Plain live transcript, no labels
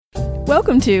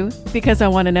Welcome to Because I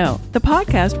Want to Know, the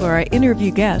podcast where I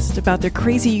interview guests about their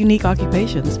crazy, unique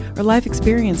occupations or life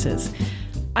experiences.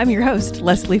 I'm your host,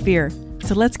 Leslie Fear.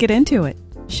 So let's get into it,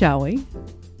 shall we?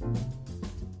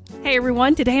 Hey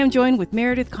everyone, today I'm joined with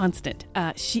Meredith Constant.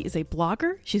 She is a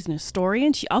blogger, she's an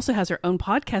historian, she also has her own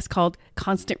podcast called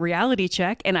Constant Reality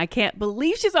Check, and I can't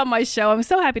believe she's on my show. I'm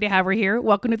so happy to have her here.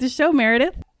 Welcome to the show,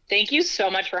 Meredith. Thank you so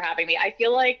much for having me. I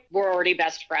feel like we're already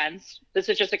best friends. This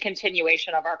is just a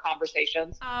continuation of our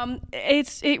conversations.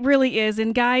 It really is.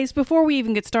 And guys, before we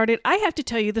even get started, I have to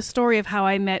tell you the story of how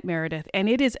I met Meredith. And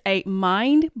it is a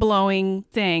mind-blowing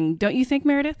thing. Don't you think,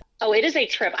 Meredith? Oh, it is a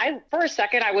trip. For a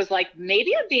second, I was like,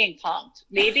 maybe I'm being punked.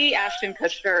 Maybe Ashton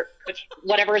Kutcher,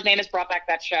 whatever his name is, brought back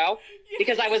that show.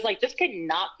 Because I was like, this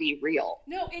cannot be real.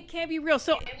 No, it can't be real.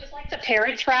 So it was like The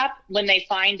Parent Trap when the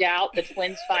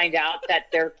twins find out that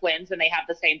they're twins and they have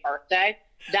the same birthday.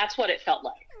 That's what it felt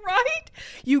like. Right?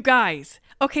 You guys.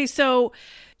 Okay, so,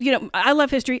 I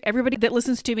love history. Everybody that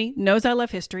listens to me knows I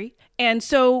love history. And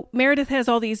so Meredith has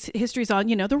all these histories on,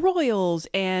 the royals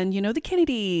and, the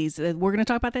Kennedys. We're going to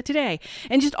talk about that today.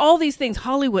 And just all these things.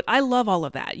 Hollywood. I love all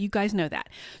of that. You guys know that.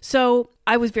 So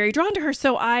I was very drawn to her.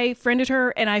 So I friended her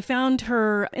and I found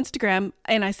her Instagram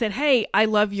and I said, hey, I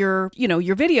love your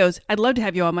videos. I'd love to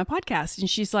have you on my podcast. And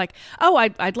she's like, oh,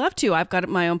 I'd love to. I've got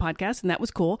my own podcast. And that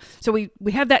was cool. So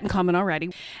we have that in common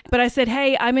already. But I said,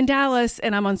 hey, I'm in Dallas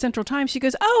and I'm on Central Time. She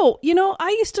goes, oh,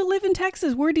 I used to live in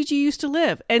Texas. Where did you used to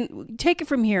live? And take it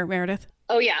from here, Meredith.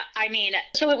 Oh, yeah.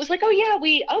 So it was like,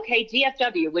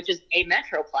 DFW, which is a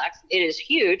metroplex. It is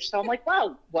huge. So I'm like,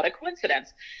 wow, what a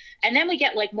coincidence. And then we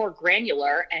get like more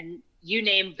granular and you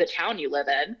name the town you live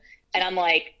in. And I'm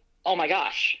like, oh my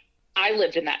gosh, I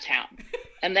lived in that town.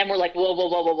 And then we're like,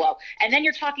 whoa. And then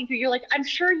you're talking through, you're like, I'm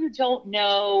sure you don't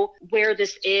know where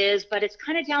this is, but it's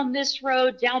kind of down this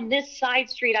road, down this side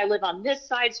street. I live on this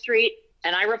side street.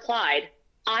 And I replied,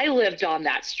 I lived on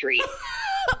that street.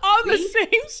 On the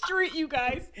same street, you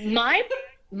guys. My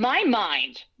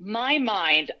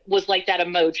mind was like that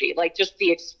emoji, like just the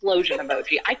explosion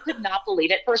emoji. I could not believe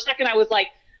it. For a second, I was like,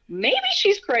 maybe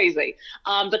she's crazy.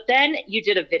 But then you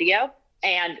did a video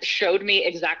and showed me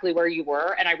exactly where you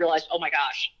were. And I realized, oh my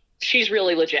gosh, she's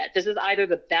really legit. This is either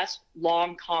the best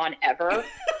long con ever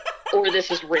or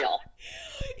this is real.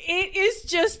 It is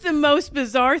just the most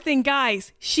bizarre thing,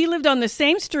 guys. She lived on the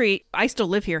same street. I still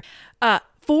live here.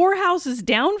 4 houses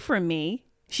down from me.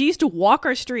 She used to walk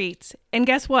our streets. And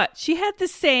guess what? She had the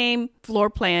same floor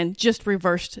plan, just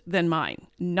reversed than mine.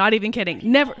 Not even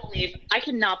kidding. I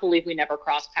cannot believe we never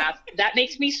crossed paths. That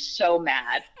makes me so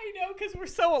mad. I know, because we're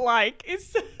so alike.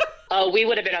 Oh, we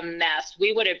would have been a mess.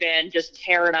 We would have been just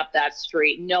tearing up that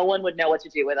street. No one would know what to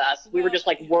do with us. We were just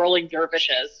like whirling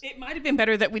dervishes. It might have been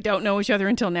better that we don't know each other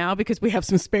until now because we have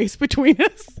some space between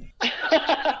us.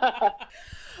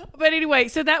 But anyway,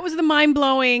 so that was the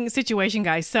mind-blowing situation,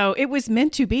 guys. So it was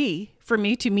meant to be for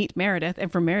me to meet Meredith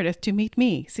and for Meredith to meet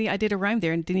me. See, I did a rhyme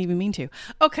there and didn't even mean to.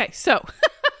 Okay, so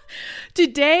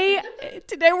today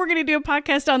we're going to do a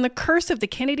podcast on the curse of the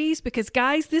Kennedys because,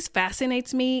 guys, this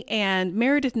fascinates me and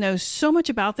Meredith knows so much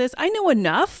about this. I know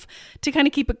enough to kind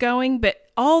of keep it going, but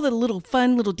all the little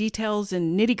fun little details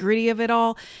and nitty gritty of it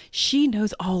all, she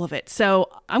knows all of it. So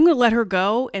I'm going to let her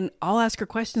go and I'll ask her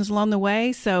questions along the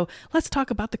way. So let's talk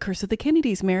about the curse of the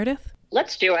Kennedys, Meredith.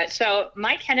 Let's do it. So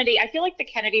I feel like the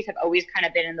Kennedys have always kind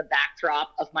of been in the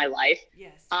backdrop of my life.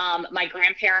 Yes. My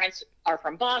grandparents are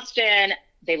from Boston.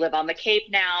 They live on the Cape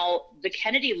now. The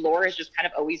Kennedy lore has just kind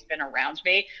of always been around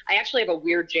me. I actually have a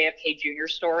weird JFK Jr.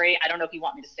 story. I don't know if you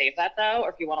want me to save that though,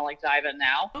 or if you want to dive in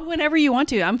now. Oh, whenever you want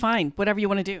to. I'm fine. Whatever you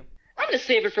want to do. I'm going to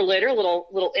save it for later, a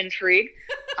little intrigue.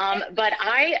 But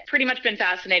I pretty much been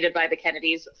fascinated by the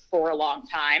Kennedys for a long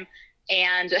time.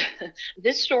 And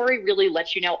this story really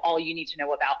lets you know all you need to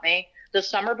know about me. The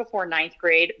summer before 9th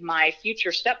grade, my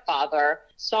future stepfather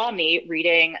saw me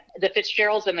reading The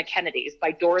Fitzgeralds and the Kennedys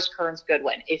by Doris Kearns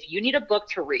Goodwin. If you need a book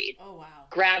to read,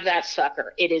 grab that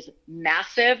sucker. It is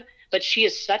massive, but she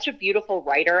is such a beautiful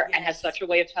writer and has such a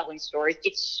way of telling stories.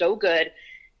 It's so good.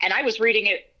 And I was reading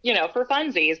it, for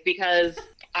funsies because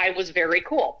I was very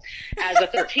cool as a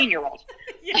 13-year-old.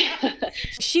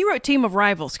 She wrote Team of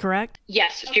Rivals, correct?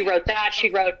 Yes, she wrote that. She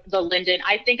wrote The Linden.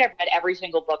 I think I've read every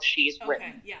single book she's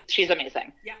written. Yeah. She's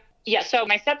amazing. Yeah. Yeah, so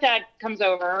my stepdad comes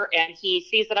over and he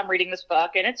sees that I'm reading this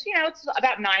book and it's, it's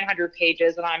about 900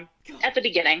 pages and I'm at the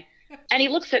beginning. And he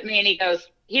looks at me and he goes,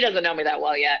 he doesn't know me that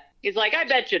well yet. He's like, I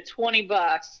bet you $20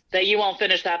 that you won't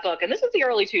finish that book. And this is the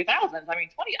early 2000s. 20.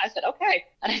 I said, okay.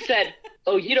 And I said,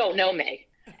 oh, you don't know me.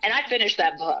 And I finished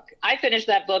that book. I finished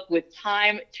that book with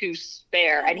time to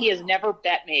spare. And he has never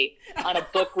bet me on a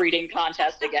book reading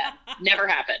contest again. Never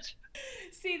happened.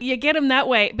 See, you get them that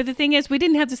way. But the thing is, we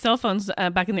didn't have the cell phones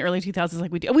back in the early 2000s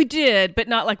like we do. We did, but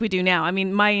not like we do now. I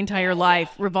mean, my entire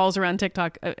life revolves around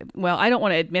TikTok. Well, I don't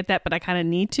want to admit that, but I kind of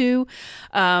need to.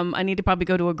 I need to probably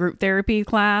go to a group therapy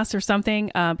class or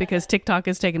something because TikTok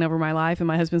has taken over my life. And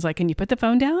my husband's like, can you put the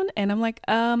phone down? And I'm like,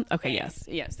 okay, yes.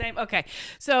 Yeah, same. Okay.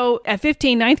 So at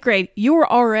 15, ninth grade, you were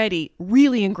already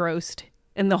really engrossed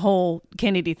in the whole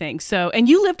Kennedy thing. So, and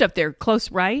you lived up there close,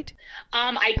 right?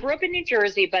 I grew up in New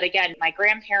Jersey, but again, my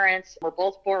grandparents were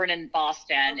both born in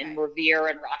Boston, in Revere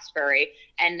and Roxbury.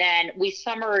 And then we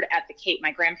summered at the Cape.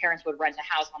 My grandparents would rent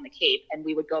a house on the Cape, and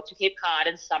we would go up to Cape Cod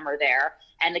and summer there.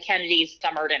 And the Kennedys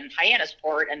summered in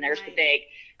Hyannisport, and there's the big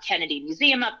Kennedy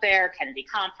Museum up there, Kennedy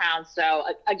Compound. So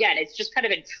again, it's just kind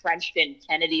of entrenched in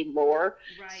Kennedy lore.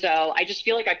 Right. So I just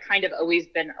feel like I've kind of always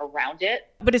been around it.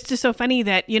 But it's just so funny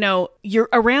that, you know, you're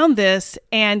around this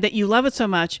and that you love it so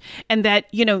much and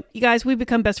that, you know, you guys, we've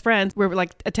become best friends. We're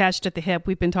like attached at the hip.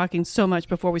 We've been talking so much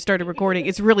before we started recording.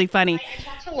 It's really funny.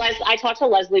 I talk to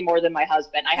Leslie more than my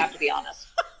husband. I have to be honest.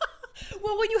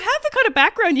 Well, when you have the kind of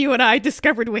background you and I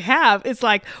discovered we have, it's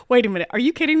like, wait a minute, are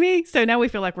you kidding me? So now we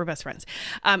feel like we're best friends,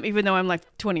 even though I'm like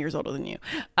 20 years older than you.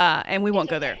 And we won't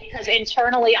go there. Because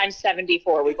internally, I'm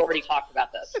 74. We've already talked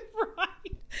about this. Right.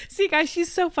 See, guys,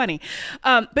 she's so funny.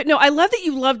 But no, I love that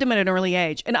you loved him at an early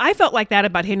age. And I felt like that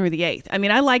about Henry VIII. I mean,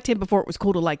 I liked him before it was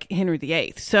cool to like Henry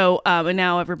VIII. So, and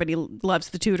now everybody loves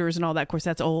the Tudors and all that. Of course,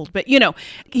 that's old. But, you know,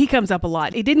 he comes up a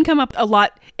lot. He didn't come up a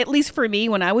lot, at least for me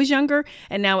when I was younger.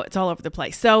 And now it's all over the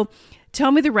place. So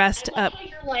tell me the rest. I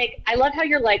love how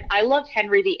you're like, I loved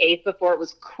Henry VIII before it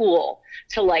was cool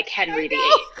to like Henry VIII.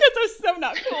 Because I'm so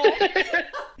not cool.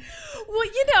 Well,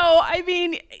 you know, I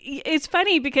mean, it's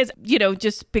funny because, you know,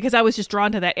 just because I was just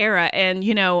drawn to that era and,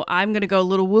 you know, I'm going to go a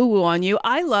little woo-woo on you.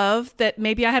 I love that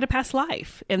maybe I had a past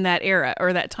life in that era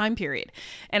or that time period.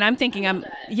 And I'm thinking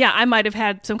I might have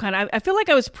had some kind of, I feel like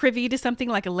I was privy to something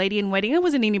like a lady in waiting. It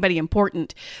wasn't anybody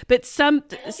important, but I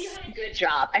hope you had a good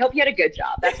job. I hope you had a good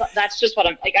job. That's just what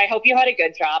I'm like. I hope you had a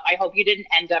good job. I hope you didn't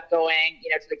end up going, you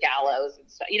know, to the gallows and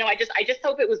stuff. You know, I just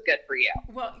hope it was good for you.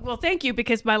 Well, thank you.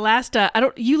 Because my last,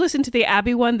 you listened to the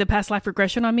Abby one, the past life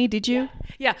regression on me. Did you?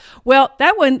 Yeah. Well,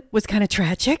 that one was kind of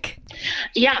tragic.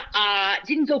 Yeah.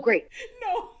 Didn't go great.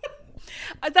 No.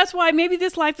 That's why maybe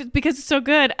this life is because it's so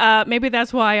good. Maybe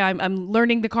that's why I'm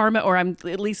learning the karma, or I'm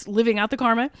at least living out the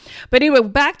karma. But anyway,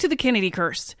 back to the Kennedy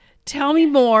curse. Tell me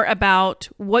more about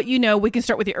what you know. We can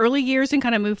start with the early years and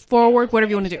kind of move forward, whatever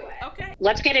you want to do. Okay.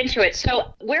 Let's get into it.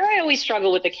 So where I always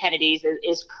struggle with the Kennedys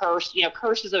is curse. You know,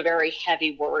 curse is a very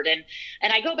heavy word. And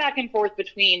I go back and forth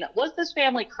between, was this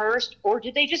family cursed or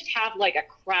did they just have like a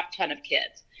crap ton of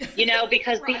kids? You know,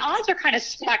 because the odds are kind of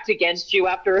stacked against you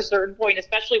after a certain point,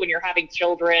 especially when you're having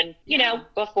children, you know,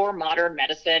 before modern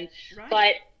medicine. Right.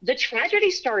 But the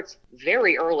tragedy starts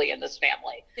very early in this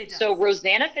family. So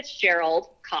Rosanna Fitzgerald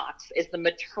Cox is the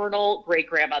maternal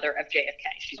great-grandmother of JFK.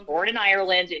 She's born in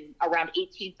Ireland in around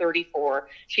 1834.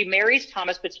 She marries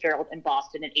Thomas Fitzgerald in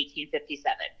Boston in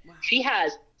 1857. Wow. She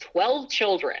has 12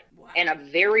 children in a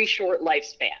very short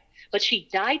lifespan. But she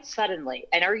died suddenly.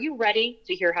 And are you ready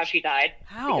to hear how she died?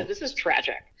 How? Because this is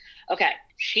tragic. Okay.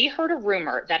 She heard a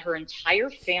rumor that her entire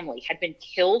family had been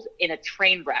killed in a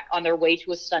train wreck on their way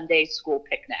to a Sunday school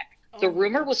picnic. The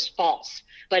rumor was false,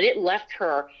 but it left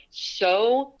her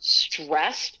so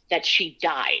stressed that she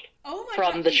died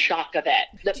from the shock of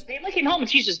it. The family came home and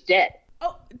she's just dead.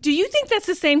 Oh, do you think that's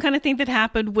the same kind of thing that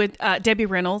happened with Debbie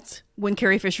Reynolds when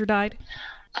Carrie Fisher died?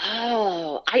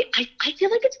 Oh, I feel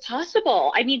like it's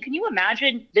possible. I mean, can you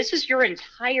imagine? This is your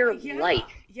entire life.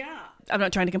 Yeah. I'm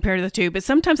not trying to compare the two, but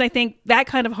sometimes I think that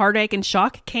kind of heartache and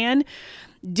shock can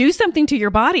do something to your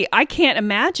body. I can't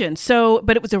imagine. So,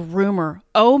 but it was a rumor.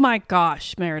 Oh my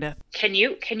gosh, Meredith. Can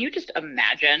you just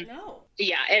imagine? No.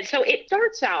 Yeah. And so it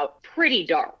starts out pretty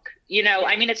dark. You know,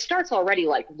 I mean, it starts already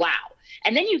like, wow.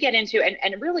 And then you get into,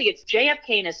 and really it's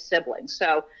JFK and his siblings.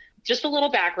 So just a little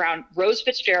background, Rose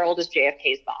Fitzgerald is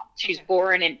JFK's mom. She's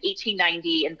born in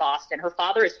 1890 in Boston. Her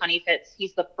father is Honey Fitz.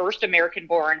 He's the first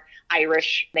American-born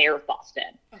Irish mayor of Boston.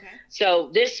 Okay. So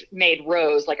this made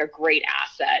Rose like a great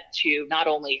asset to not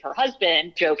only her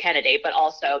husband, Joe Kennedy, but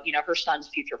also, you know, her son's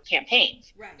future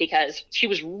campaigns, because she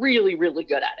was really, really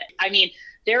good at it. I mean,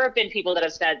 there have been people that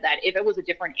have said that if it was a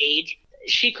different age,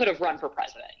 she could have run for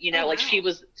president, you know, she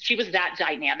was that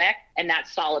dynamic and that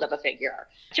solid of a figure.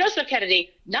 Joseph Kennedy,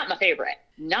 not my favorite.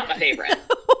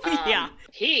 Yeah.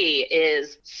 He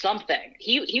is something.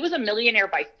 He was a millionaire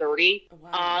by 30,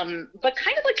 but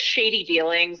kind of like shady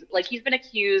dealings. Like he's been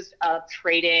accused of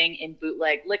trading in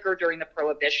bootleg liquor during the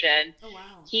Prohibition. Oh,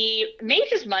 wow. He made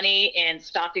his money in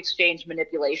stock exchange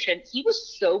manipulation. He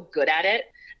was so good at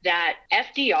it that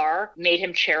FDR made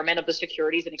him chairman of the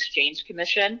Securities and Exchange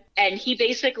Commission, and he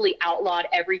basically outlawed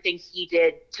everything he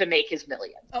did to make his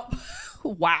millions. Oh,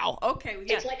 wow. Okay.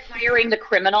 Yeah. It's like hiring the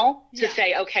criminal to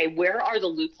say, okay, where are the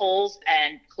loopholes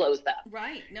and close them.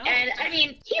 Right. No. And I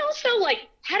mean, he also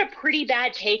had a pretty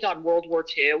bad take on World War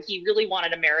II. He really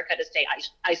wanted America to stay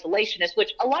isolationist,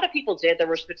 which a lot of people did. There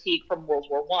was fatigue from World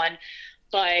War I.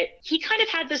 But he kind of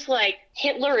had this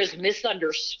Hitler is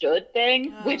misunderstood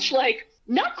thing, which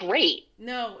not great.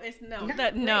 No,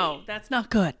 that's not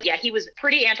good. Yeah, he was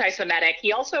pretty anti-Semitic.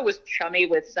 He also was chummy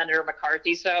with Senator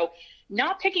McCarthy. So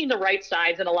not picking the right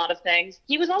sides in a lot of things.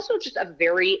 He was also just a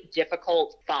very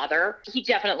difficult father. He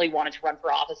definitely wanted to run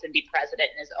for office and be president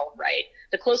in his own right.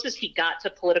 The closest he got to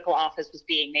political office was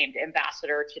being named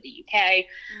ambassador to the UK.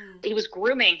 He was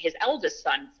grooming his eldest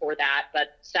son for that,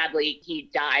 but sadly he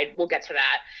died. We'll get to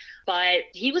that. But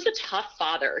he was a tough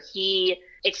father. He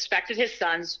expected his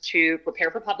sons to prepare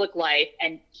for public life,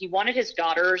 and he wanted his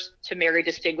daughters to marry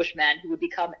distinguished men who would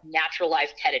become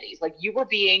naturalized Kennedys. You were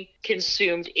being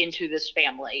consumed into this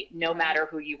family, no matter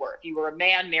who you were. If you were a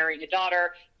man marrying a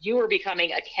daughter, you were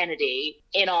becoming a Kennedy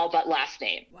in all but last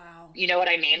name. Wow. You know what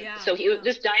I mean? Yeah, so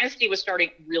this dynasty was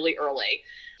starting really early.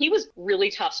 He was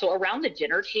really tough. So around the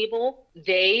dinner table,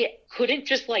 they couldn't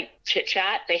just chit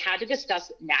chat. They had to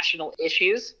discuss national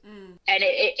issues. And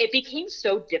it became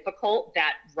so difficult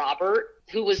that Robert,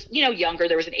 who was, younger,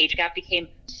 there was an age gap, became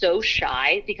so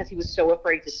shy because he was so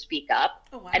afraid to speak up.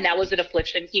 Oh, wow. And that was an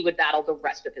affliction he would battle the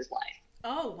rest of his life.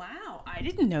 Oh, wow. I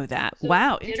didn't know that. So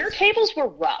wow. Dinner tables were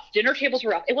rough.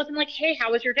 It wasn't hey,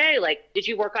 how was your day? Did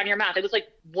you work on your math? It was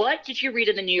what did you read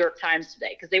in the New York Times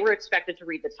today? Because they were expected to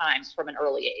read the Times from an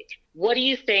early age. What do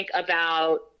you think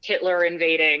about Hitler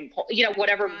invading,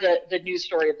 whatever the news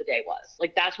story of the day was?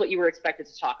 That's what you were expected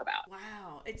to talk about.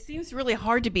 Wow. It seems really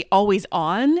hard to be always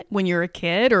on when you're a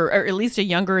kid or at least a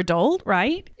younger adult,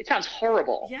 right? It sounds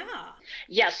horrible. Yeah.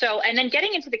 Yeah. So, and then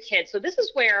getting into the kids. So this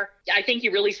is where I think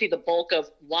you really see the bulk of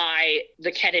why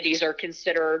the Kennedys are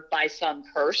considered by some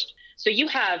cursed. So you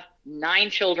have 9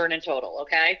 children in total.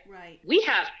 Okay. Right. We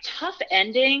have tough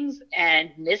endings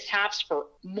and mishaps for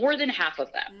more than half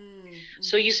of them. Mm-hmm.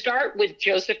 So you start with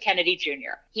Joseph Kennedy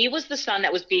Jr. He was the son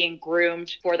that was being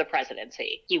groomed for the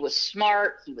presidency. He was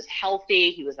smart. He was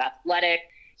healthy. He was athletic.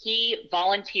 He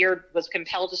volunteered, was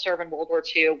compelled to serve in World War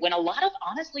II when a lot of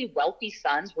honestly wealthy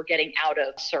sons were getting out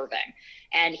of serving.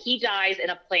 And he dies in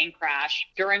a plane crash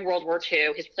during World War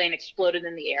II. His plane exploded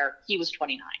in the air. He was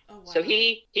 29. Oh, wow. So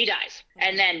he dies. Okay.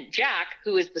 And then Jack,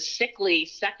 who is the sickly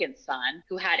second son,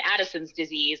 who had Addison's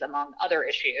disease, among other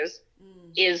issues,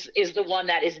 is the one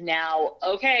that is now,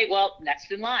 okay, well,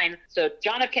 next in line. So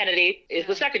John F. Kennedy is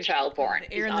the second child born.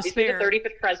 He's obviously the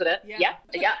 35th president. Yeah.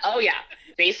 Oh, yeah.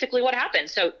 Basically what happened.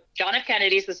 So John F.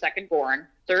 Kennedy is the second born,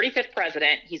 35th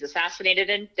president. He's assassinated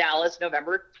in Dallas,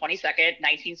 November 22nd,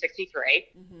 1963.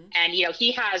 Mm-hmm. And,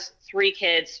 he has 3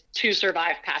 kids, 2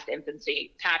 survived past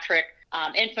infancy. Patrick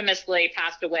infamously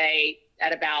passed away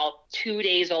at about 2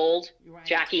 days old. Right.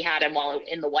 Jackie had him while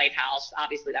in the White House.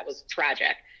 Obviously, that was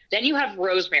tragic. Then you have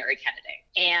Rosemary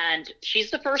Kennedy, and she's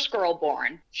the first girl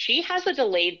born. She has a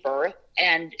delayed birth,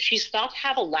 and she's thought to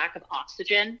have a lack of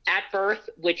oxygen at birth,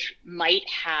 which might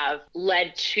have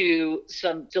led to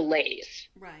some delays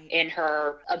in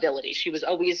her ability. She was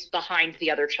always behind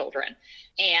the other children.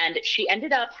 And she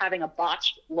ended up having a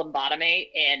botched lobotomy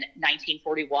in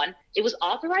 1941. It was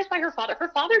authorized by her father.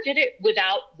 Her father did it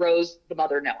without Rose, the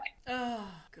mother, knowing. Oh,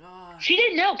 God. She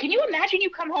didn't know. Can you imagine you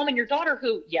come home and your daughter,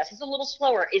 who, yes, is a little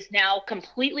slower, is now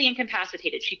completely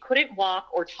incapacitated. She couldn't walk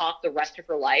or talk the rest of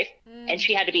her life, and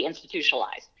she had to be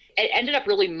institutionalized. It ended up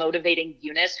really motivating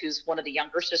Eunice, who's one of the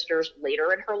younger sisters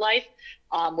later in her life,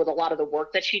 with a lot of the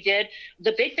work that she did.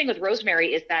 The big thing with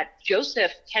Rosemary is that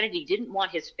Joseph Kennedy didn't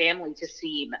want his family to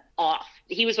seem off.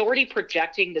 He was already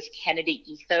projecting this Kennedy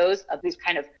ethos of these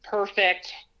kind of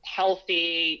perfect,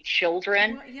 healthy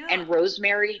children, and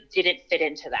Rosemary didn't fit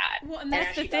into that. Well, and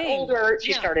that's the thing. As she got older,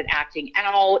 she started acting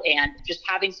out and just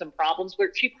having some problems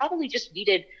where she probably just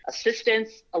needed assistance.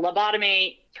 A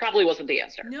lobotomy probably wasn't the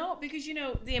answer. No, because,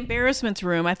 the embarrassments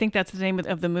room, I think that's the name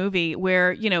of the movie,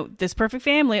 where, this perfect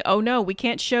family, oh no, we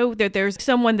can't show that there's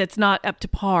someone that's not up to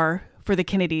par for the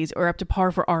Kennedys or up to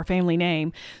par for our family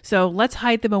name. So let's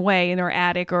hide them away in our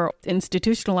attic or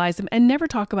institutionalize them and never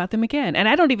talk about them again. And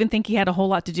I don't even think he had a whole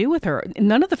lot to do with her.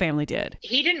 None of the family did.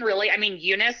 He didn't really. I mean,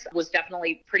 Eunice was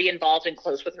definitely pretty involved and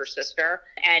close with her sister,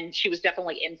 and she was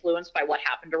definitely influenced by what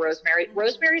happened to Rosemary.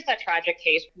 Rosemary's that tragic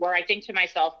case where I think to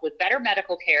myself, with better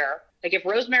medical care, Like if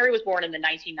Rosemary was born in the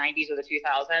 1990s or the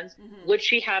 2000s, would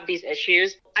she have these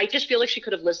issues? I just feel like she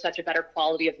could have lived such a better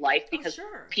quality of life because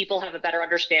people have a better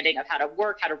understanding of how to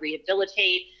work, how to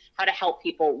rehabilitate, how to help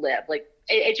people live. Like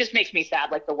it just makes me sad,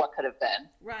 like the what could have been.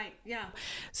 Right. Yeah.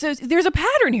 So there's a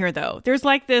pattern here, though. There's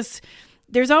like this.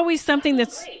 There's always something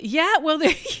that's,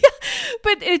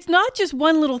 but it's not just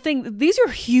one little thing. These are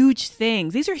huge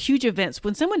things. These are huge events.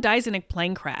 When someone dies in a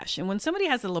plane crash and when somebody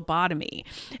has a lobotomy,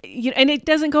 and it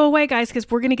doesn't go away, guys,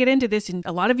 because we're going to get into this. And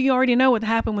a lot of you already know what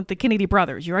happened with the Kennedy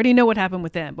brothers. You already know what happened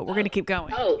with them, but we're going to keep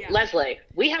going. Oh, yeah. Leslie,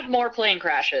 we have more plane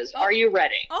crashes. Are you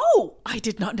ready? Oh, I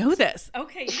did not know this.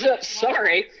 Okay.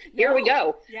 Sorry. Here we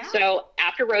go. Yeah. So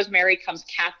after Rosemary comes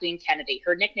Kathleen Kennedy.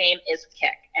 Her nickname is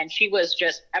Kick, and she was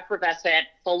just effervescent,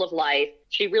 full of life.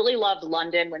 She really loved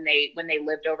London when they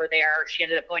lived over there. She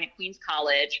ended up going to Queen's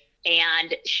College,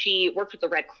 and she worked with the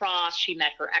Red Cross. She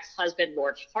met her ex-husband,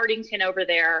 Lord Hardington, over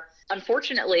there.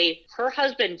 Unfortunately, her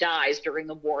husband dies during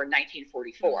the war in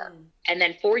 1944. And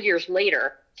then 4 years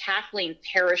later, Kathleen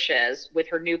perishes with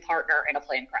her new partner in a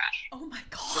plane crash. Oh my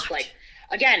God. Just like,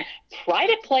 again,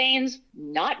 private planes,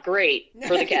 not great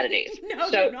for the Kennedys. No,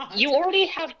 so you already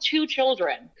have 2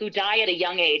 children who die at a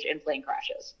young age in plane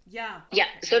crashes. Yeah. Yeah.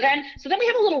 So then we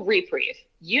have a little reprieve.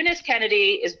 Eunice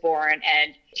Kennedy is born,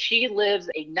 and she lives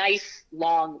a nice,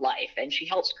 long life, and she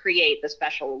helps create the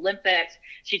Special Olympics.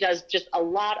 She does just a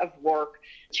lot of work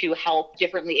to help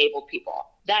differently abled people.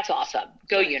 That's awesome.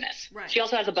 Go Eunice. Right. She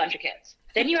also has a bunch of kids.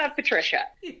 Then you have Patricia.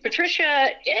 Patricia,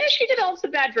 she develops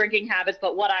some bad drinking habits,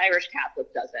 but what Irish Catholic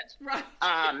doesn't? Right.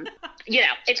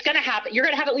 It's going to happen. You're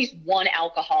going to have at least one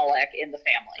alcoholic in the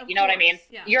family. You know what I mean?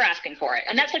 Yeah. You're asking for it.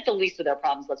 And that's like the least of their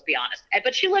problems, let's be honest.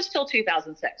 But she lives till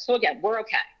 2006. So again, we're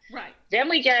okay. Right. Then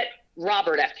we get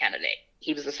Robert F. Kennedy.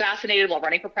 He was assassinated while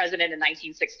running for president in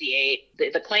 1968.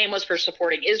 The claim was for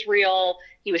supporting Israel.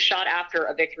 He was shot after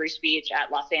a victory speech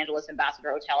at Los Angeles Ambassador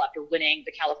Hotel after winning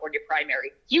the California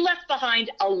primary. He left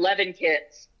behind 11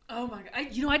 kids. Oh my God.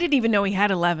 I didn't even know he had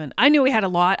 11. I knew he had a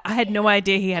lot. I had no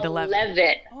idea he had 11.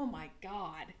 11. Oh my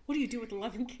God. What do you do with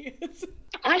 11 kids?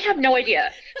 I have no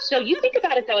idea. So you think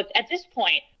about it, though, at this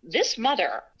point, this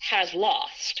mother has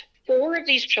lost 4 of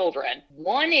these children.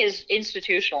 One is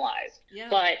institutionalized,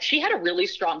 but she had a really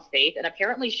strong faith. And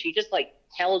apparently she just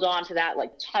held on to that,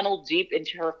 tunneled deep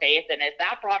into her faith. And if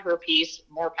that brought her peace,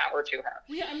 more power to her.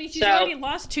 Yeah, I mean, she's already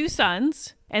lost 2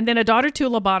 sons and then a daughter to a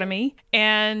lobotomy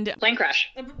and plane crash.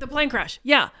 The plane crash.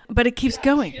 Yeah. But it keeps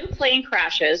going. 2 plane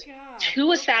crashes,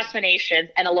 2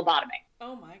 assassinations, and a lobotomy.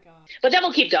 Oh my God. But then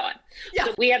we'll keep going. Yeah.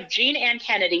 So we have Jean Ann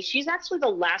Kennedy. She's actually the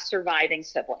last surviving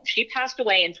sibling. She passed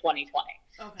away in 2020.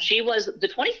 Okay. She was the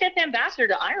 25th ambassador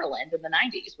to Ireland in the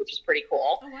 90s, which is pretty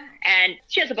cool. Oh, wow. And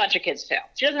she has a bunch of kids too.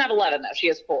 She doesn't have 11 though. She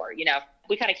has 4.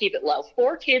 We kind of keep it low.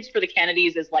 4 kids for the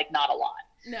Kennedys is not a lot.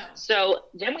 No. So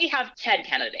then we have Ted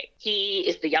Kennedy. He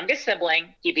is the youngest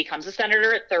sibling. He becomes a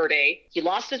senator at 30. He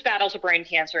lost his battle to brain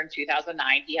cancer in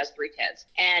 2009. He has 3 kids.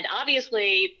 And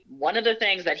obviously, one of the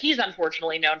things that he's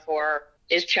unfortunately known for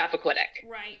is Chappaquiddick.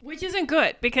 Right. Which isn't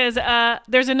good because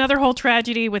there's another whole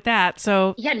tragedy with that.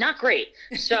 So yeah, not great.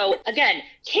 So again,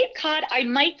 Cape Cod, I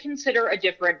might consider a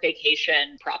different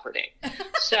vacation property.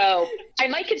 So I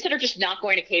might consider just not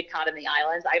going to Cape Cod and the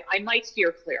islands. I might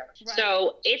steer clear. Right.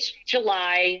 So it's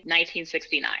July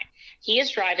 1969. He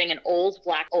is driving an old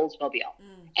black Oldsmobile,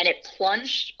 and it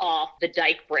plunged off the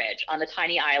Dyke Bridge on the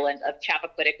tiny island of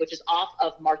Chappaquiddick, which is off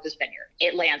of Martha's Vineyard.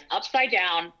 It lands upside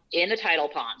down in the tidal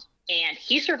pond, and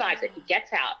he survives it. He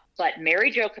gets out. But Mary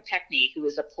Jo Kopechne, who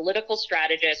is a political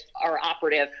strategist or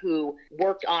operative who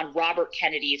worked on Robert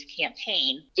Kennedy's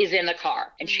campaign, is in the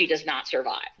car, and she does not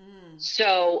survive.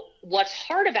 So what's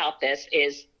hard about this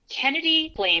is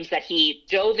Kennedy claims that he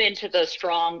dove into the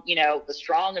strong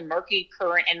and murky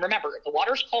current. And remember, the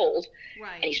water's cold,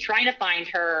 right, and he's trying to find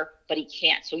her, but he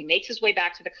can't. So he makes his way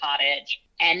back to the cottage,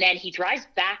 and then he drives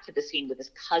back to the scene with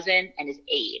his cousin and his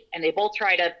aide, and they both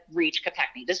try to reach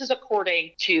Kopechne. This is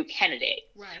according to Kennedy.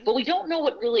 Right. But we don't know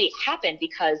what really happened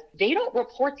because they don't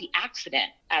report the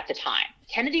accident at the time.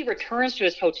 Kennedy returns to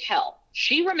his hotel.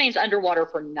 She remains underwater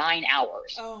for 9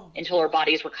 hours until her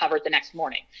body is recovered the next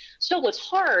morning. So what's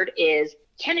hard is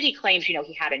Kennedy claims, he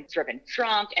hadn't driven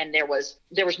drunk and there was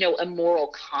no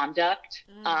immoral conduct.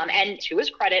 And to his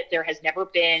credit, there has never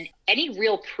been any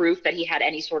real proof that he had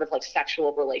any sort of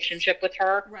sexual relationship with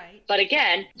her. Right. But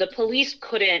again, the police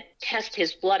couldn't test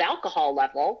his blood alcohol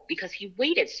level because he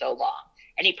waited so long.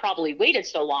 And he probably waited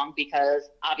so long because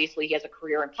obviously he has a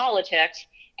career in politics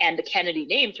and the Kennedy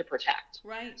name to protect.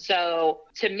 Right. So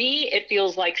to me, it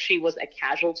feels like she was a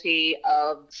casualty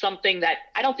of something that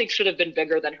I don't think should have been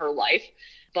bigger than her life.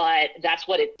 But that's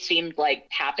what it seemed like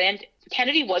happened.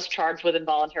 Kennedy was charged with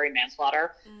involuntary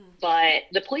manslaughter, but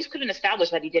the police couldn't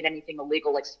establish that he did anything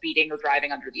illegal, like speeding or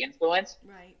driving under the influence.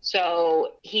 Right.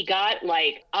 So he got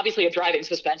like obviously a driving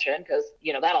suspension because,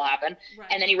 that'll happen. Right.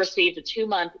 And then he received a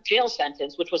 2-month jail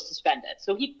sentence, which was suspended.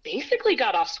 So he basically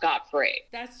got off scot-free.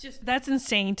 That's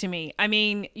insane to me. I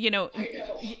mean,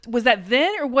 was that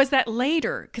then or was that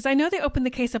later? Because I know they opened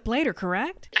the case up later,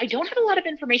 correct? I don't have a lot of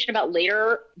information about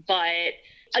later, but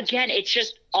again, it's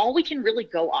just all we can really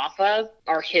go off of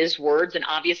are his words. And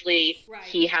obviously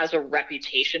he has a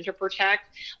reputation to protect.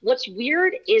 What's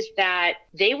weird is that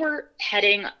they were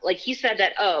heading, like he said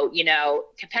that,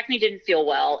 Kopechne didn't feel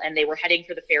well and they were heading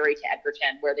for the ferry to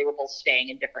Edgerton where they were both staying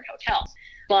in different hotels.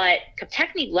 But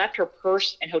Kopechne left her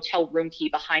purse and hotel room key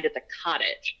behind at the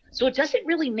cottage. So it doesn't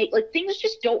really make, things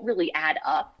just don't really add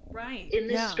up in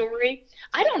this story.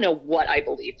 I don't know what I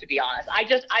believe, to be honest.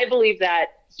 I believe that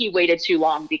he waited too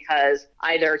long because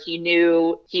either he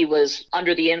knew he was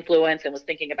under the influence and was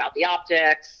thinking about the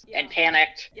optics and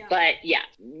panicked. Yeah. But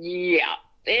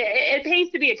it pays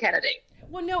to be a Kennedy.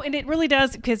 Well, no, and it really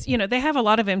does because, they have a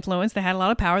lot of influence. They had a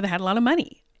lot of power. They had a lot of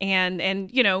money.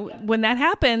 And when that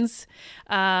happens,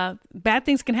 bad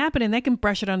things can happen and they can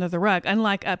brush it under the rug.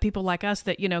 Unlike people like us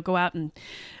that, go out and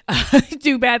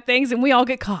do bad things and we all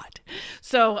get caught.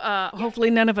 So hopefully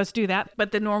none of us do that.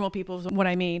 But the normal people is what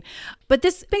I mean. But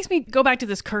this makes me go back to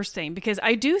this curse thing, because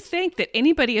I do think that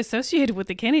anybody associated with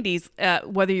the Kennedys,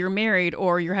 whether you're married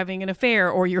or you're having an affair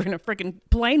or you're in a freaking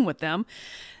plane with them,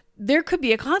 there could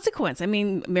be a consequence. I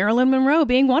mean, Marilyn Monroe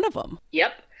being one of them.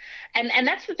 Yep. And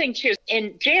that's the thing, too.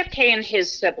 In JFK and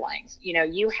his siblings,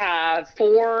 you have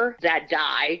 4 that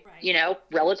die,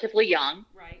 relatively young.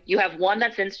 Right. You have 1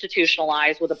 that's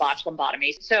institutionalized with a botched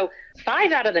lumbotomy. So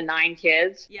 5 out of the 9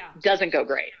 kids doesn't go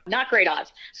great. Not great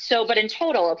odds. So, but in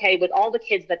total, with all the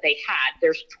kids that they had,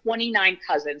 there's 29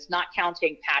 cousins, not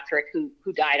counting Patrick, who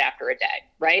died after a day,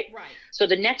 right? Right. So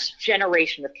the next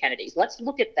generation of Kennedys, let's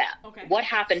look at them. Okay. What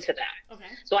happened to them? Okay.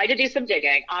 So I did do some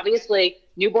digging. Obviously,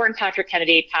 newborn Patrick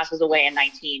Kennedy passes away in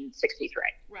 1963.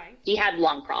 Right. He had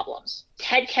lung problems.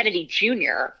 Ted Kennedy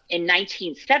Jr. in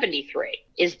 1973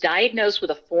 is diagnosed with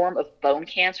a form of bone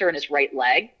cancer in his right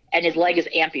leg, and his leg is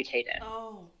amputated.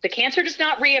 Oh. The cancer does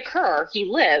not reoccur. He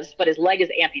lives, but his leg is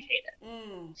amputated.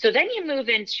 So then you move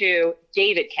into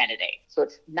David Kennedy. So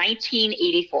it's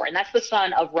 1984, and that's the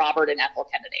son of Robert and Ethel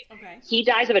Kennedy. Okay. He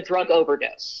dies of a drug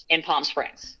overdose in Palm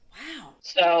Springs. Wow.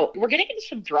 So we're getting into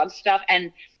some drug stuff.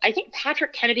 And I think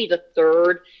Patrick Kennedy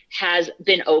III has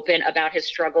been open about his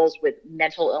struggles with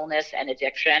mental illness and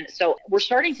addiction. So we're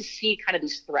starting to see kind of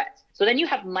these threats. So then you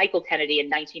have Michael Kennedy in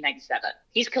 1997.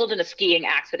 He's killed in a skiing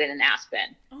accident in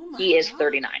Aspen. Oh he is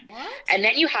 39. What? And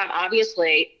then you have,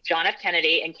 obviously, John F.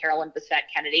 Kennedy and Carolyn Bessette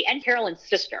Kennedy and Carolyn's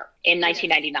sister in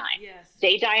 1999. Yes.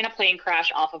 They die in a plane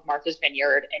crash off of Martha's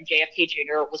Vineyard, and JFK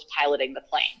Jr. was piloting the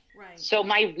plane. Right. So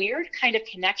my weird kind of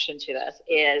connection to this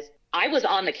is I was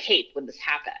on the Cape when this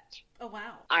happened. Oh,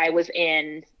 wow. It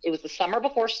was the summer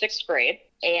before 6th grade,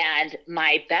 and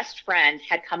my best friend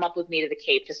had come up with me to the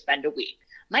Cape to spend a week.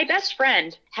 My best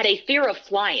friend had a fear of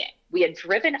flying. We had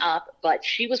driven up, but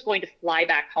she was going to fly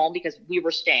back home because we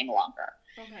were staying longer.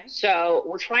 Okay. So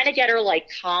we're trying to get her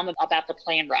calm about the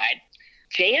plane ride.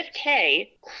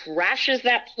 JFK crashes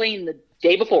that plane the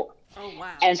day before. Oh,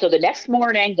 wow. And so the next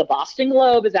morning, the Boston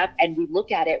Globe is up, and we look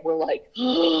at it, we're like,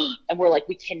 and we're like,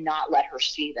 we cannot let her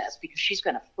see this because she's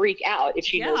going to freak out if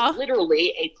she knows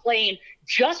literally a plane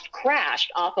just crashed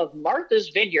off of Martha's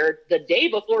Vineyard the day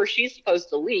before she's supposed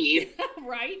to leave.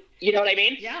 Right. You know what I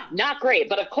mean? Yeah. Not great.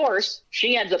 But of course,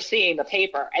 she ends up seeing the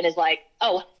paper and is like,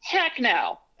 oh, heck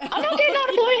no. I'm not getting on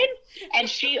a plane. And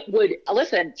she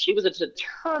was a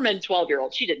determined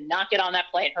 12-year-old. She did not get on that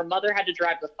plane. Her mother had to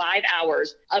drive the 5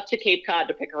 hours up to Cape Cod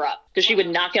to pick her up because she would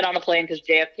not get on a plane because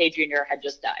JFK Jr. had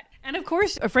just died. And of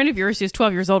course, a friend of yours who's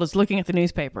 12 years old is looking at the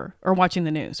newspaper or watching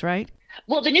the news, right?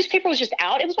 Well, the newspaper was just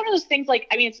out. It was one of those things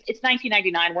it's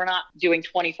 1999. We're not doing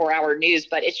 24-hour news,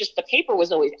 but it's just the paper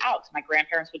was always out. So my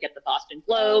grandparents would get the Boston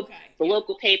Globe, the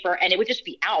local paper, and it would just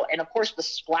be out. And of course, the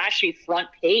splashy front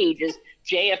page is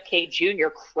JFK Jr.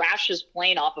 crashes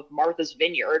plane off of Martha's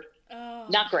Vineyard. Oh,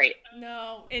 not great.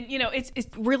 No. And, it's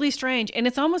really strange. And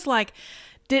it's almost like,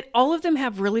 did all of them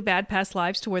have really bad past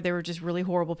lives to where they were just really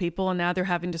horrible people and now they're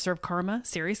having to serve karma?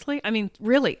 Seriously? I mean,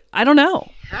 really? I don't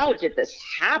know. How did this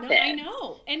happen? No, I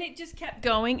know. And it just kept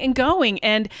going and going.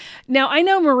 And now I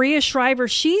know Maria Shriver,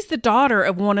 she's the daughter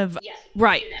of one of... Yes.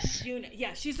 Right.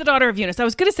 Yeah, she's the daughter of Eunice. I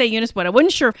was going to say Eunice, but I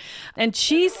wasn't sure. And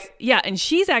she's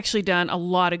actually done a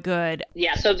lot of good.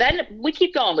 Yeah, so then we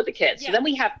keep going with the kids. So then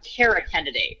we have Tara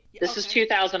Kennedy. This is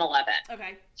 2011.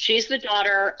 Okay. She's the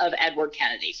daughter of Edward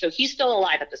Kennedy. So he's still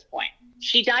alive at this point.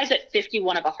 She dies at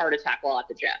 51 of a heart attack while at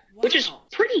the gym, which is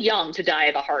pretty young to die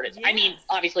of a heart attack. Yes. I mean,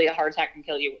 obviously a heart attack can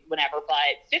kill you whenever, but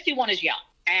 51 is young.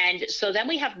 And so then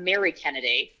we have Mary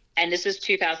Kennedy, and this is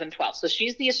 2012. So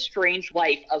she's the estranged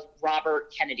wife of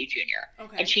Robert Kennedy Jr.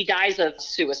 Okay. And she dies of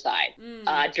suicide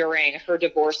during her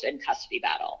divorce and custody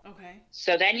battle. Okay.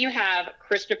 So then you have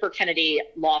Christopher Kennedy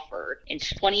Lawford in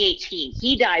 2018.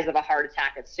 He dies of a heart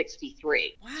attack at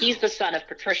 63. Wow. He's the son of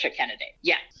Patricia Kennedy.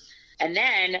 Yeah. And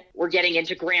then we're getting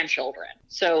into grandchildren.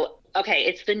 So, okay,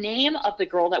 it's the name of the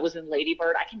girl that was in Lady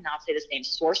Bird. I cannot say this name.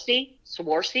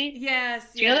 Swarzy? Yes.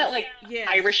 Do you know that,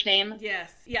 Irish name?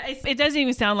 Yes. Yeah, it doesn't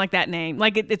even sound like that name.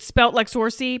 Like, it's spelt like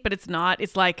Swarzy, but it's not.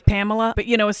 It's like Pamela, but,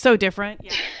 it's so different.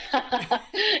 Yeah.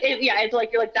 It's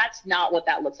like, you're like, that's not what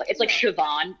that looks like. It's like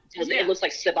Siobhan. It looks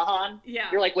like Sibahan.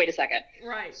 Yeah. You're like, wait a second.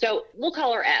 Right. So we'll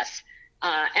call her S.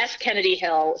 S. Kennedy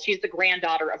Hill. She's the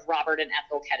granddaughter of Robert and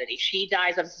Ethel Kennedy. She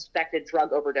dies of a suspected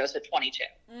drug overdose at 22.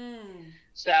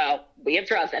 So we have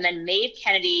drugs. And then Maeve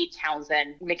Kennedy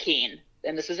Townsend McKean.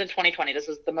 And this is in 2020. This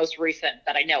is the most recent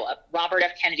that I know of. Robert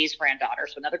F. Kennedy's granddaughter,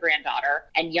 so another granddaughter,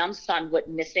 and young son went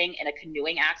missing in a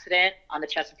canoeing accident on the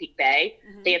Chesapeake Bay.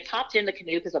 Mm-hmm. They had popped in the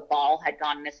canoe because a ball had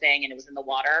gone missing and it was in the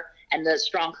water, and the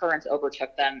strong currents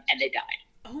overtook them and they died.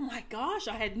 Oh my gosh,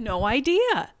 I had no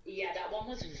idea. Yeah, that one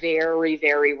was very,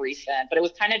 very recent, but it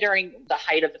was kind of during the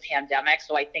height of the pandemic,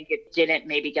 so I think it didn't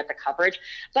maybe get the coverage.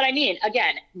 But I mean,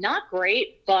 again, not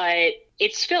great, but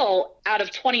it's still, out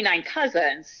of 29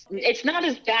 cousins, it's not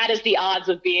as bad as the odds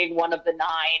of being one of the 9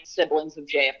 siblings of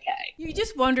JFK. You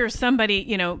just wonder if somebody,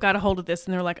 got a hold of this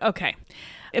and they're like, okay,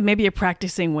 maybe a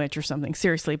practicing witch or something,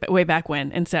 seriously, but way back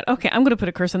when, and said, okay, I'm going to put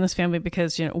a curse on this family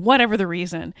because, whatever the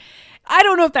reason. I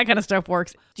don't know if that kind of stuff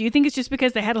works. Do you think it's just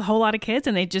because they had a whole lot of kids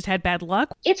and they just had bad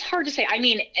luck? It's hard to say. I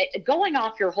mean, going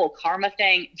off your whole karma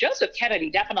thing, Joseph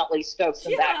Kennedy definitely stoked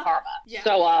some bad karma. Yeah.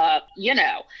 So,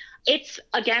 it's,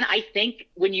 again, I think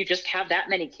when you just have that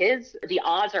many kids, the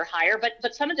odds are higher.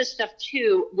 But some of this stuff,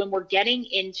 too, when we're getting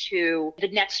into the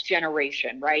next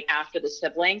generation, right, after the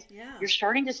siblings, you're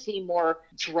starting to see more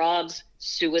drugs,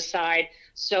 suicide.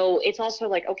 So it's also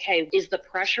like, okay, is the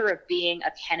pressure of being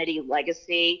a Kennedy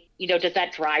legacy, does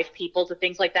that drive people to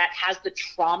things like that? Has the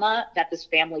trauma that this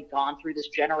family gone through, this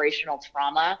generational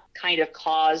trauma, kind of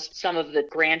caused some of the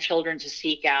grandchildren to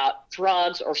seek out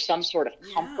drugs or some sort of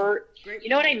comfort? You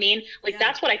know what I mean? Like,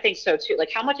 that's what I think so too.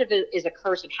 Like, how much of it is a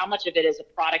curse and how much of it is a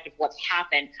product of what's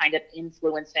happened kind of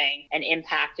influencing and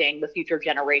impacting the future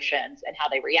generations and how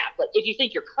they react? But if you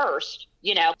think you're cursed,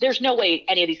 there's no way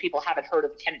any of these people haven't heard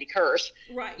of the Kennedy curse.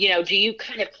 Right. Do you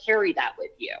kind of carry that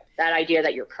with you, that idea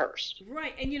that you're cursed?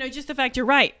 Right. And, just the fact you're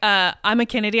right. I'm a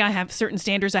Kennedy. I have certain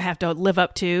standards I have to live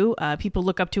up to. People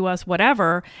look up to us,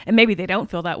 whatever. And maybe they don't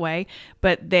feel that way,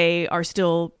 but they are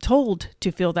still told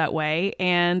to feel that way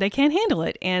and they can't handle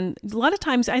it. And a lot of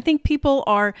times I think people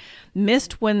are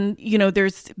missed when,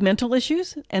 there's mental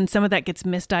issues and some of that gets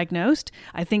misdiagnosed.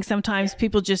 I think sometimes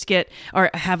people just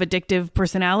have addictive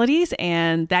personalities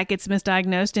and that gets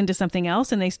misdiagnosed into something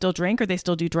else and they still drink or they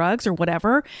still do drugs or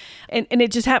whatever. And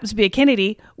it just happens to be a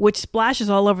Kennedy, which splashes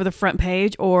all over the front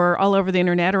page or all over the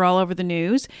internet or all over the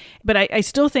news. But I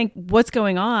still think what's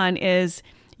going on is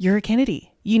you're a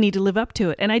Kennedy. You need to live up to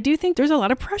it. And I do think there's a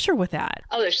lot of pressure with that.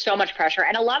 Oh, there's so much pressure.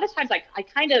 And a lot of times I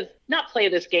kind of not play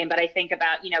this game, but I think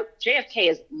about,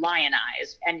 JFK is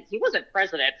lionized and he wasn't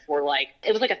president for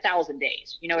it was 1,000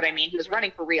 days. You know what I mean? He was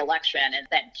running for re-election and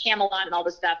then Camelot and all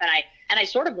this stuff. And I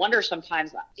sort of wonder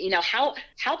sometimes,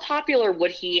 how popular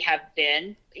would he have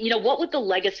been? What would the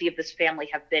legacy of this family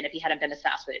have been if he hadn't been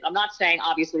assassinated? I'm not saying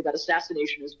obviously that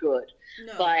assassination is good,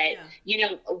 but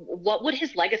what would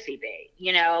his legacy be?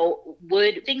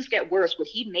 Would things get worse? Would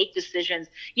he make decisions?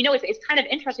 It's kind of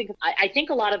interesting because I think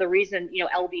a lot of the reason,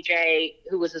 LBJ,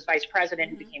 who was his vice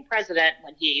president, who became president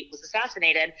when he was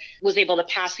assassinated, was able to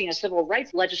pass, civil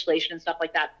rights legislation and stuff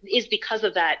like that is because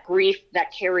of that grief, that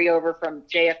carryover from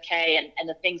JFK and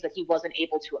the things that he wasn't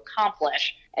able to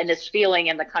accomplish and this feeling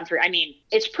in the country. I mean,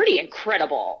 it's pretty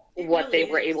incredible what they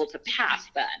were able to pass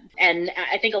then. And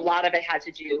I think a lot of it had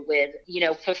to do with,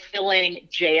 fulfilling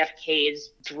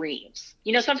JFK's dreams.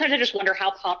 Sometimes I just wonder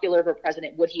how popular of a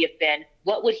president would he have been?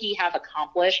 What would he have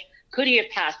accomplished? Could he have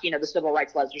passed, the civil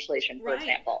rights legislation, for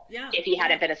example, if he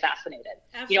hadn't been assassinated?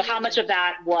 Absolutely. How much of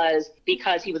that was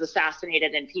because he was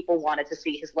assassinated and people wanted to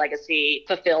see his legacy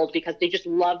fulfilled because they just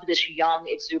loved this young,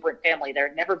 exuberant family. There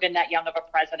had never been that young of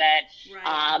a president.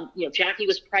 Right. Jackie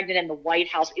was pregnant in the White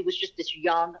House. It was just this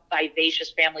young,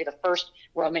 vivacious family, the first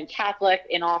Roman Catholic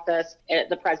in office at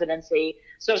the presidency.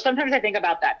 So sometimes I think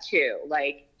about that too.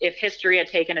 Like, if history had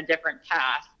taken a different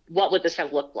path, what would this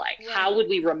have looked like? Right. How would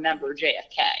we remember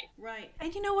JFK? Right.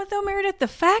 And you know what, though, Meredith? The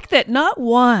fact that not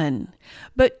one,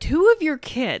 but two of your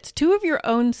kids, two of your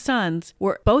own sons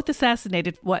were both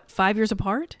assassinated, 5 years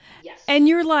apart? Yes. And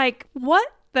you're like, what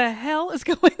the hell is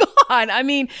going on? I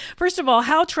mean, first of all,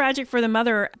 how tragic for the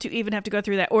mother to even have to go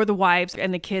through that, or the wives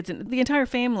and the kids and the entire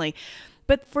family.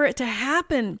 But for it to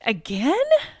happen again?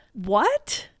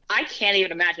 What? I can't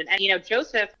even imagine. And,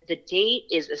 Joseph, the date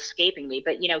is escaping me,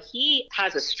 but, he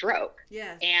has a stroke.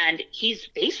 Yes. And he's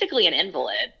basically an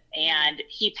invalid. And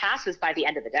he passes by the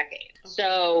end of the decade. Okay.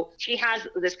 So she has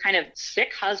this kind of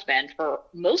sick husband for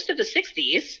most of the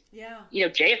 60s. Yeah.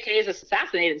 JFK is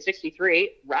assassinated in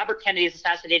 63. Robert Kennedy is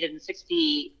assassinated in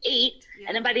 68. Yeah.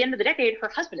 And then by the end of the decade, her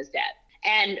husband is dead.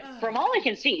 And from all I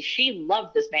can see, she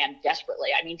loved this man desperately.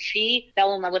 I mean, she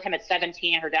fell in love with him at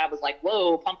 17. Her dad was like,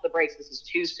 whoa, pump the brakes. This is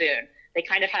too soon. They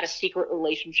kind of had a secret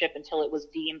relationship until it was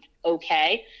deemed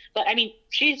okay. But I mean,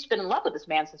 she's been in love with this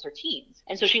man since her teens.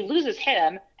 And so she loses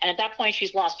him. And at that point,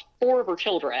 she's lost 4 of her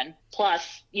children,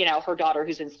 plus, her daughter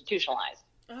who's institutionalized.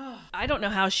 I don't know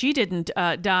how she didn't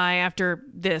die after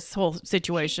this whole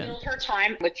situation. She filled her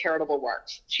time with charitable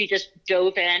works. She just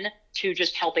dove in to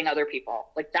just helping other people.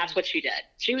 Like, that's what she did.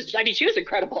 She was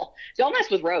incredible. Don't mess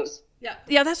with Rose.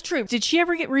 Yeah, that's true. Did she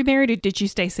ever get remarried, or did she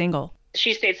stay single?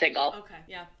 She stayed single. Okay,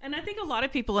 yeah. And I think a lot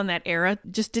of people in that era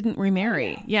just didn't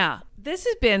remarry. Yeah. This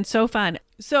has been so fun.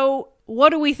 So what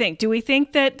do we think? Do we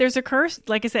think that there's a curse?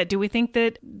 Like I said, do we think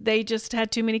that they just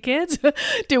had too many kids?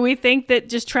 Do we think that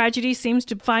just tragedy seems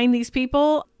to find these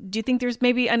people? Do you think there's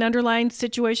maybe an underlying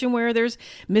situation where there's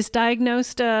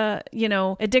misdiagnosed,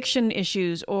 addiction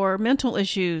issues or mental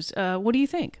issues? What do you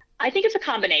think? I think it's a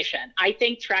combination. I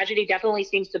think tragedy definitely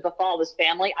seems to befall this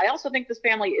family. I also think this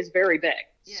family is very big.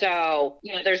 Yes. So,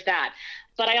 there's that.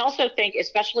 But I also think,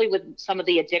 especially with some of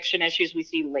the addiction issues we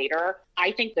see later,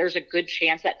 I think there's a good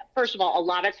chance that, first of all, a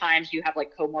lot of times you have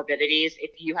like comorbidities.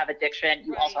 If you have addiction,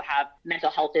 you also have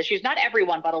mental health issues. Not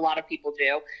everyone, but a lot of people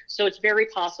do. So it's very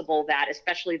possible that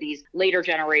especially these later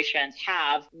generations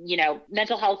have,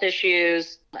 mental health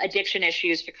issues, addiction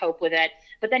issues to cope with it.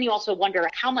 But then you also wonder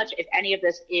how much, if any of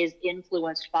this, is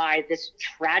influenced by this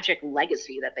tragic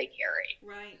legacy that they carry.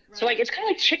 Right. So it's kind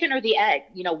of like chicken or the egg.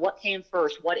 What came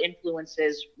first? What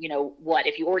influences, what?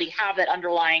 If you already have that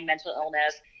underlying mental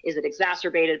illness, is it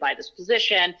exacerbated by this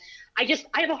position? I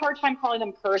have a hard time calling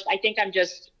them cursed. I think I'm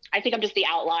just the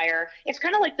outlier. It's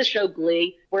kind of like the show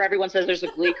Glee, where everyone says there's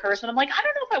a Glee curse. And I'm like, I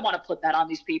don't know if I want to put that on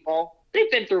these people. They've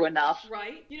been through enough.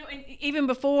 Right. And even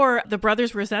before the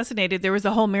brothers were assassinated, there was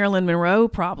the whole Marilyn Monroe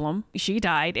problem. She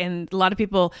died. And a lot of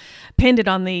people pinned it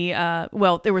on the,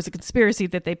 there was a conspiracy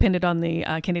that they pinned it on the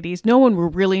Kennedys. No one will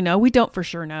really know. We don't for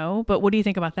sure know. But what do you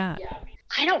think about that? Yeah.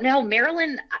 I don't know.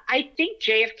 Marilyn, I think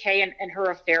JFK and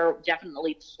her affair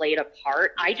definitely played a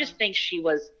part. I just think she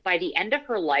was, by the end of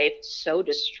her life, so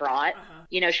distraught.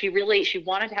 She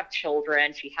wanted to have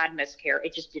children. She had miscarriage.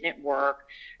 It just didn't work.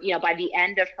 By the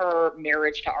end of her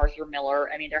marriage to Arthur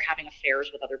Miller, I mean, they're having affairs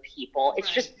with other people. It's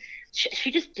just,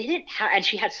 she just didn't have, and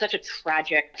she had such a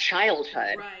tragic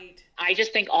childhood. Right. I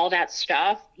just think all that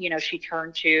stuff, she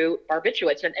turned to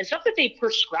barbiturates and stuff that they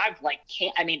prescribed,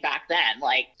 back then,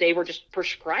 they were just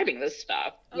prescribing this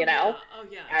stuff,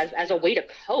 as a way to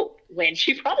cope, when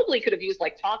she probably could have used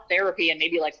talk therapy and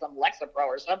maybe some Lexapro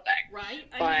or something.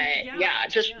 Right.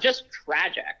 Just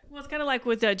tragic. Well, it's kind of like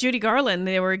with Judy Garland.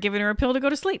 They were giving her a pill to go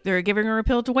to sleep. They were giving her a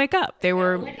pill to wake up. They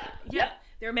were,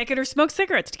 they were making her smoke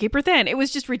cigarettes to keep her thin. It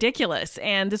was just ridiculous.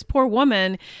 And this poor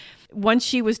woman, once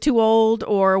she was too old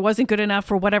or wasn't good enough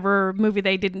for whatever movie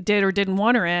they didn't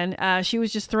want her in, she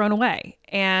was just thrown away.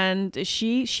 And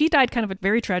she died kind of a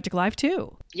very tragic life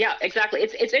too. Yeah, exactly.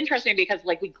 It's interesting because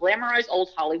we glamorize old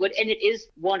Hollywood, and it is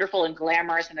wonderful and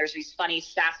glamorous, and there's these funny,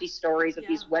 sassy stories of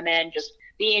these women just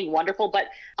being wonderful, but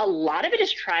a lot of it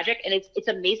is tragic, and it's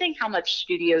amazing how much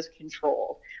studios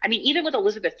control. I mean, even with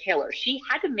Elizabeth Taylor, she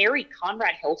had to marry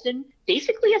Conrad Hilton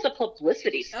basically as a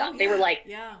publicity stunt. They were like,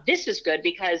 this is good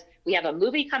because we have a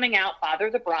movie coming out, Father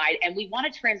of the Bride, and we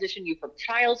want to transition you from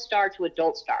child star to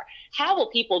adult star. How will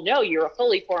people know you're a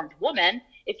fully formed woman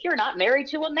if you're not married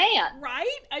to a man? Right?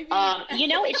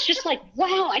 It's just like,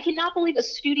 wow, I cannot believe a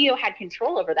studio had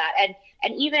control over that.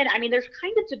 And even, I mean, there's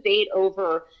kind of debate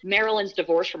over Marilyn's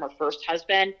divorce from her first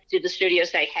husband. Did the studio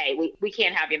say, hey, we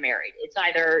can't have you married? It's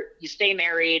either you stay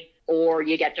married or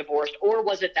you get divorced? Or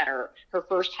was it that her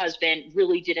first husband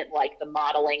really didn't like the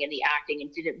modeling and the acting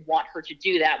and didn't want her to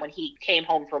do that when he came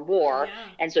home from war? Yeah.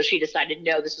 And so she decided,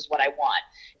 no, this is what I want.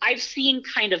 I've seen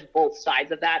kind of both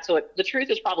sides of that. So the truth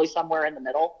is probably somewhere in the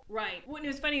middle. Right. Well, it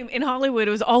was funny. In Hollywood,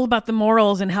 it was all about the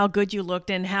morals and how good you looked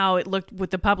and how it looked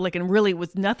with the public, and really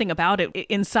was nothing about it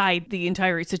inside the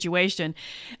entire situation.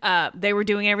 They were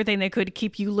doing everything they could to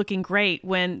keep you looking great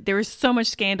when there was so much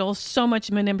scandal, so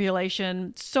much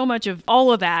manipulation, so much of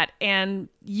all of that. And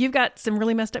you've got some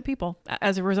really messed up people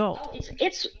as a result.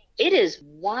 It is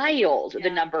wild, the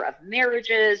number of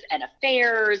marriages and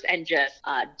affairs and just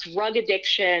drug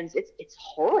addictions. It's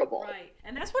horrible. Right.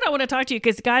 And that's what I want to talk to you,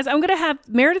 because, guys,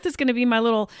 Meredith is going to be my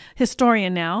little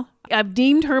historian now. I've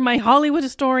deemed her my Hollywood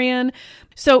historian.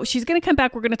 So she's going to come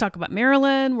back. We're going to talk about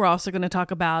Marilyn. We're also going to talk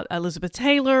about Elizabeth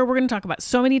Taylor. We're going to talk about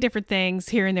so many different things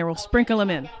here and there. We'll sprinkle them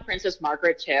in. Princess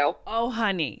Margaret, too. Oh,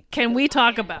 honey. Can we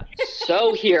talk about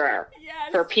So here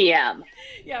for PM.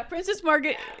 Yeah, Princess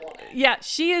Margaret. Yeah,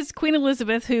 she is Queen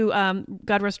Elizabeth, who,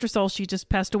 God rest her soul, she just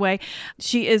passed away.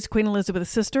 She is Queen Elizabeth's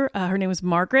sister. Her name is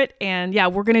Margaret. And yeah,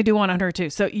 we're going to do one on her too.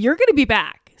 So you're going to be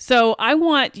back. So I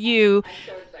want you...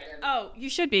 Oh, you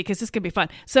should be, because this could be fun.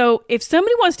 So if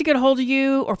somebody wants to get a hold of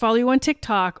you or follow you on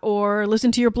TikTok or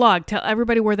listen to your blog, tell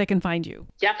everybody where they can find you.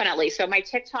 Definitely. So my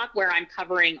TikTok, where I'm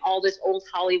covering all this old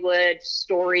Hollywood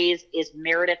stories, is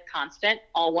Meredith Constant,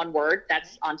 all one word.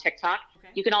 That's on TikTok. Okay.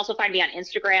 You can also find me on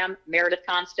Instagram, Meredith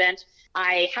Constant.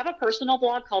 I have a personal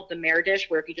blog called The Meredish,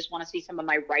 where if you just want to see some of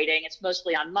my writing, it's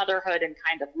mostly on motherhood and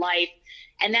kind of life.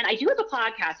 And then I do have a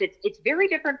podcast. It's very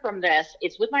different from this.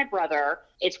 It's with my brother.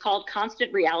 It's called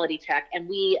Constant Reality Tech, and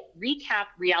we recap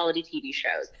reality TV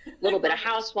shows. A little bit of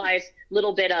Housewives, a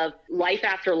little bit of Life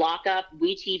After Lockup,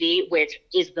 WeTV, which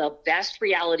is the best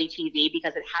reality TV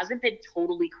because it hasn't been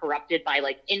totally corrupted by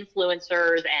like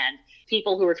influencers and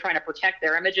people who are trying to protect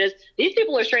their images. These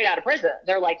people are straight out of prison.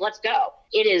 They're like, let's go.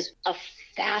 It is a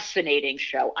fascinating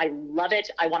show. I love it.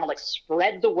 I want to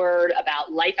spread the word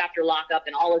about Life After Lockup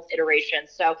and all its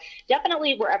iterations. So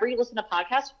definitely wherever you listen to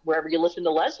podcasts, wherever you listen to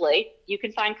Leslie, you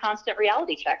can find Constant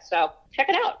Reality Check. So check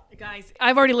it out. Guys,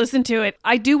 I've already listened to it.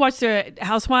 I do watch the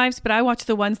Housewives, but I watch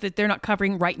the ones that they're not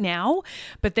covering right now,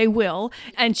 but they will.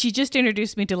 And she just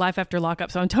introduced me to Life After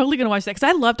Lockup. So I'm totally going to watch that because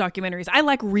I love documentaries. I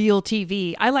like real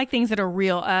TV. I like things that are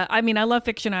real. I love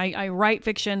fiction. I write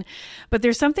fiction, but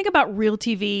there's something about real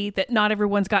TV that not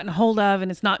everyone's gotten a hold of, and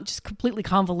it's not just completely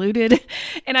convoluted.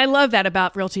 And I love that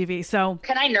about real TV. So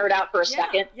can I nerd out for a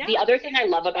second? Yeah. The other thing I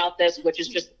love about this, which is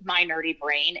just my nerdy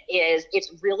brain, is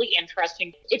it's really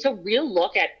interesting. It's a real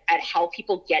look at how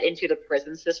people get into the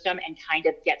prison system and kind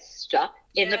of get stuck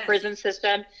in the prison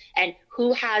system, and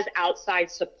who has outside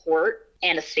support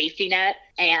and a safety net.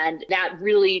 And that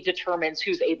really determines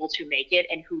who's able to make it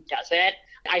and who doesn't.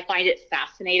 I find it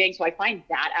fascinating. So I find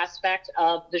that aspect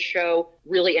of the show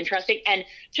really interesting. And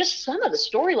just some of the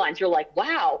storylines, you're like,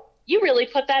 wow, you really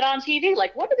put that on TV.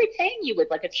 Like, what are they paying you with?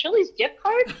 Like a Chili's gift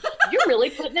card? You're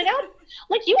really putting it out.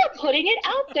 Like, you are putting it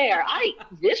out there.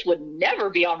 This would never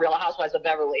be on Real Housewives of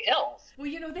Beverly Hills. Well,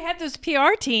 they have those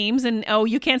PR teams and, oh,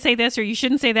 you can't say this or you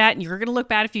shouldn't say that and you're going to look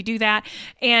bad if you do that.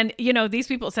 And, these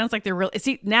people, it sounds like they're really,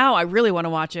 see, now I really want to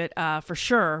watch it for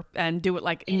sure and do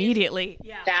it immediately.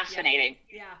 Yeah. Fascinating.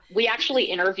 Yeah. We actually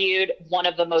interviewed one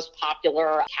of the most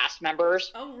popular cast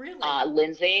members. Oh, really?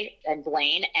 Lindsay and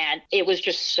Blaine. And it was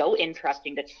just so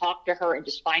interesting to talk to her and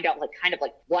just find out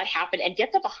what happened and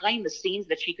get the behind the scenes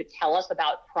that she could tell us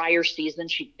about prior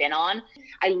seasons she'd been on.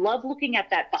 I love looking at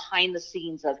that behind the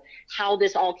scenes of how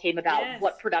this all came about,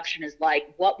 what production is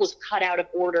like, what was cut out of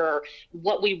order,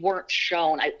 what we weren't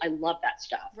shown. I love that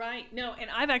stuff. Right. No, and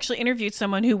I've actually interviewed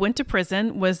someone who went to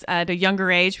prison, was at a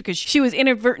younger age because she was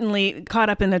inadvertently caught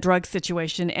up in the drug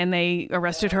situation and they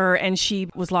arrested her and she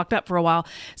was locked up for a while.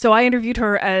 So I interviewed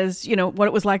her as, what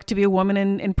it was like to be a woman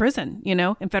in prison,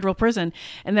 in federal prison.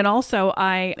 And then also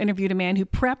I interviewed a man who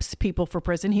preps people for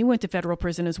prison. He went to federal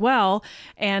prison as well.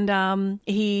 And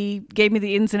he gave me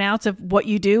the ins and outs of what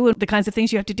you do and the kinds of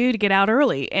things you have to do to get out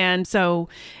early. And so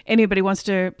anybody wants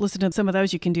to listen to some of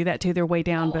those, you can do that too. They're way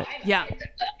down, but yeah.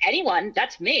 Anyone,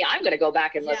 that's me. I'm going to go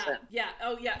back and listen. Yeah.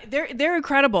 Oh yeah. They're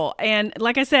incredible. And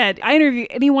like I said, I interviewed interview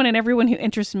anyone and everyone who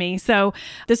interests me. So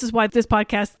this is why this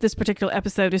podcast, this particular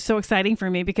episode is so exciting for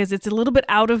me, because it's a little bit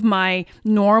out of my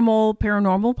normal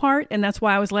paranormal part. And that's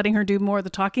why I was letting her do more of the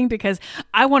talking, because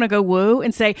I want to go woo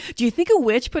and say, do you think a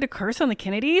witch put a curse on the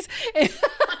Kennedys?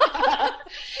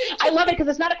 I love it because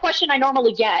it's not a question I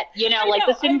normally get.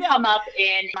 This didn't come up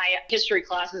in my history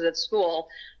classes at school.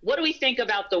 What do we think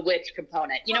about the witch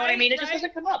component? You know what I mean? It just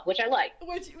doesn't come up, which I like.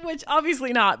 Which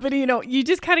obviously not. But, you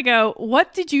just kind of go,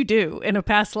 what did you do in a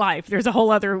past life? There's a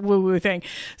whole other woo-woo thing.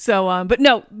 So, but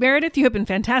no, Meredith, you have been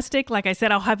fantastic. Like I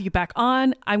said, I'll have you back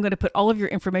on. I'm going to put all of your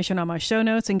information on my show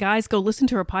notes. And guys, go listen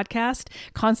to her podcast,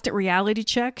 Constant Reality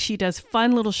Check. She does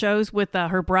fun little shows with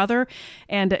her brother,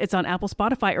 and it's on Apple,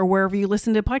 Spotify, or wherever you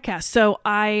listen to podcasts. So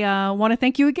I want to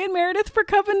thank you again, Meredith, for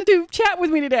coming to chat with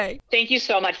me today. Thank you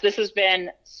so much. This has been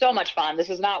so much fun. This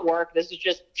is not work. This is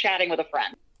just chatting with a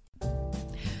friend.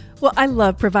 Well, I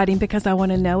love providing because I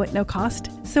want to know at no cost.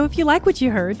 So if you like what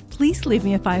you heard, please leave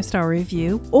me a 5-star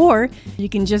review, or you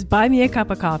can just buy me a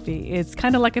cup of coffee. It's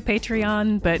kind of like a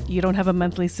Patreon, but you don't have a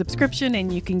monthly subscription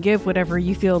and you can give whatever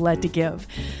you feel led to give.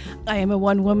 I am a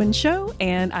one-woman show,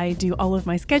 and I do all of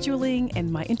my scheduling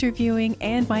and my interviewing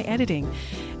and my editing.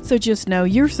 So just know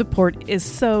your support is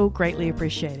so greatly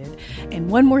appreciated. And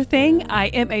one more thing, I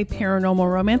am a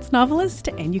paranormal romance novelist,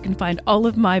 and you can find all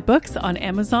of my books on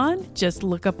Amazon. Just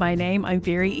look up my name. I'm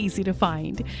very easy to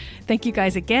find. Thank you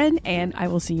guys again, and I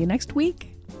will see you next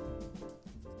week.